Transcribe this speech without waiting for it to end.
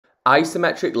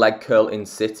Isometric leg curl in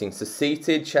sitting. So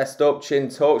seated, chest up, chin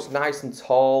tucked, nice and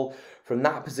tall. From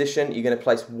that position, you're going to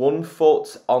place one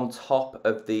foot on top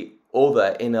of the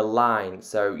other in a line.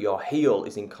 So your heel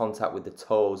is in contact with the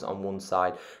toes on one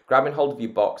side. Grabbing hold of your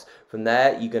box. From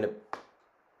there, you're going to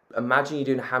imagine you're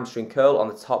doing a hamstring curl on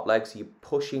the top leg. So you're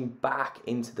pushing back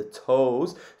into the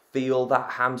toes. Feel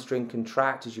that hamstring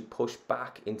contract as you push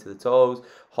back into the toes,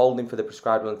 holding for the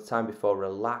prescribed length of time before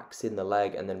relaxing the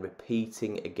leg and then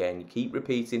repeating again. You keep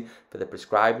repeating for the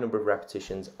prescribed number of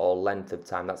repetitions or length of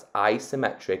time. That's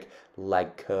isometric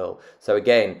leg curl. So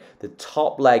again, the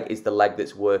top leg is the leg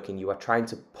that's working. You are trying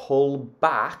to pull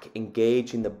back,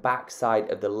 engaging the back side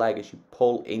of the leg as you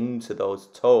pull into those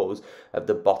toes of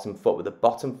the bottom foot, where the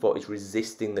bottom foot is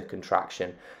resisting the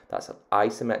contraction. That's an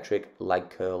isometric leg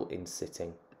curl in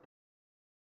sitting.